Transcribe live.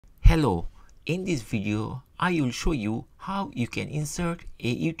Hello, in this video I will show you how you can insert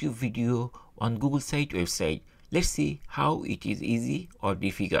a YouTube video on Google site website. Let's see how it is easy or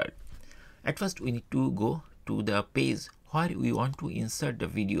difficult. At first we need to go to the page where we want to insert the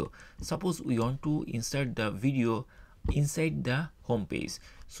video. Suppose we want to insert the video inside the home page.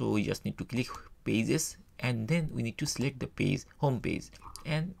 So we just need to click pages and then we need to select the page, home page,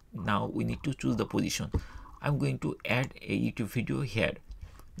 and now we need to choose the position. I'm going to add a YouTube video here.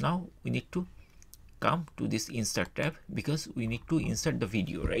 Now we need to come to this insert tab because we need to insert the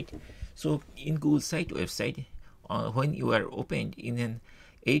video, right? So in Google site website, when you are opened in an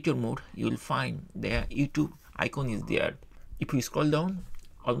editor mode, you will find the YouTube icon is there. If you scroll down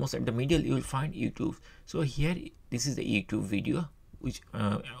almost at the middle, you will find YouTube. So here this is the YouTube video, which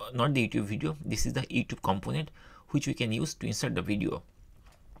not the YouTube video, this is the YouTube component which we can use to insert the video.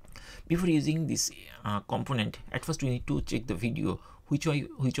 Before using this component, at first we need to check the video which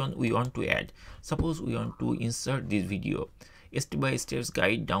one we want to add. Suppose we want to insert this video, step-by-step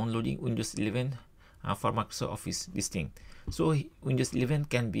guide downloading Windows 11 for Microsoft Office, this thing. So Windows 11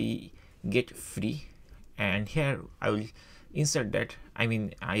 can be get free, and here I will insert that. I will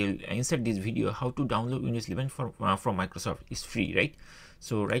insert this video how to download Windows 11 from Microsoft. Is free, right?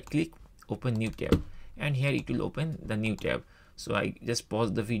 So right click, open new tab, and here it will open the new tab. So I just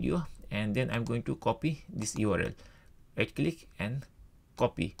pause the video and then I'm going to copy this URL. Right click and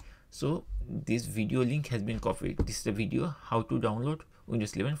copy. So this video link has been copied. This is the video how to download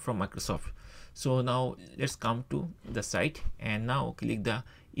Windows 11 from Microsoft. So now let's come to the site and now click the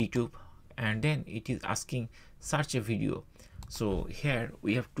YouTube, and then it is asking search a video. So here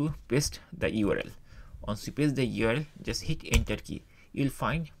we have to paste the URL. Once you paste the URL, just hit enter key. You'll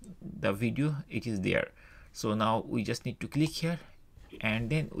find the video, it is there. So now we just need to click here and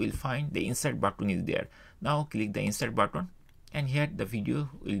then we'll find the insert button is there. Now click the insert button and here the video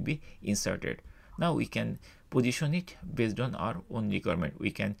will be inserted. Now we can position it based on our own requirement.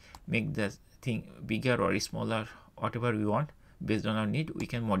 We can make the thing bigger or smaller, whatever we want. Based on our need, we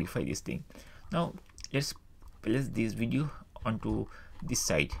can modify this thing. Now let's place this video onto this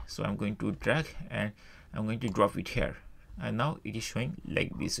side. So I'm going to drag and I'm going to drop it here, and now it is showing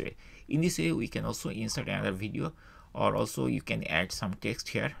like this way. In this way we can also insert another video, or also you can add some text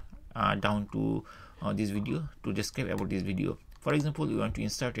here down to this video to describe about this video. For example, we want to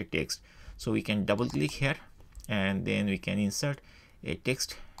insert a text, so we can double click here and then we can insert a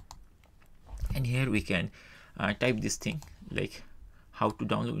text, and here we can type this thing like how to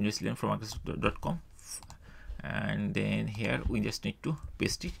download Windows 11 from Microsoft.com, and then here we just need to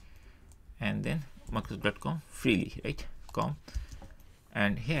paste it and then Microsoft.com freely, right?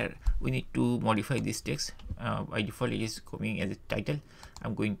 And here we need to modify this text. By default it is coming as a title.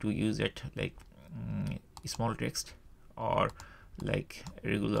 I'm going to use it like small text or like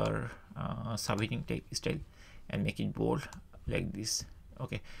regular subheading text style and make it bold like this.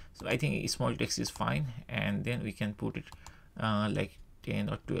 Okay, so I think small text is fine, and then we can put it like 10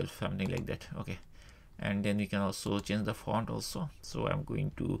 or 12, something like that. Okay, and then we can also change the font also. So I'm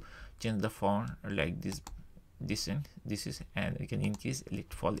going to change the font like this and this is, and we can increase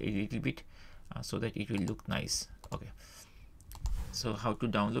it, fall a little bit so that it will look nice. Okay, so how to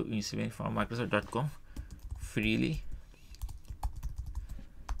download Windows 11 from Microsoft.com freely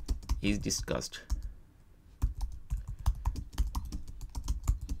is discussed.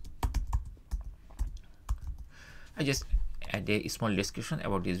 I just add a small description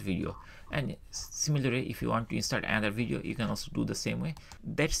about this video, and similarly if you want to insert another video you can also do the same way.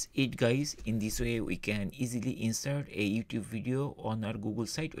 That's it guys. In this way we can easily insert a YouTube video on our Google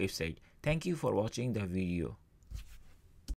site website. Thank you for watching the video.